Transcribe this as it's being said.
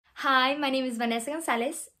Hi, my name is Vanessa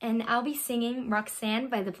Gonzalez, and I'll be singing Roxanne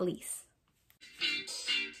by The Police.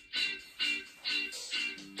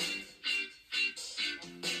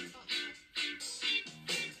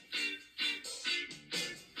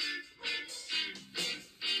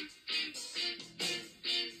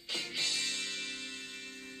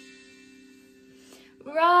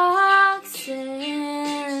 Roxanne,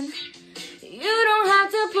 you don't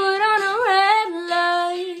have to put on a red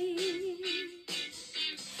light.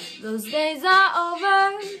 Those days are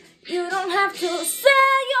over. You don't have to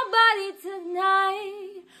sell your body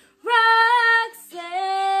tonight.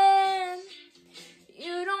 Roxanne,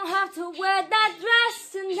 you don't have to wear that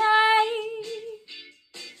dress tonight.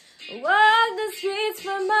 Walk the streets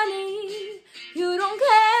for money. You don't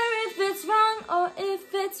care if it's wrong or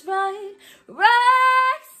if it's right. Roxanne,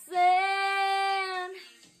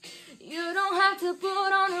 you don't have to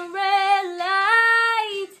put on a red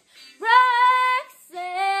light.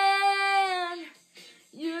 Roxanne,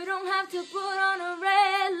 you don't have to put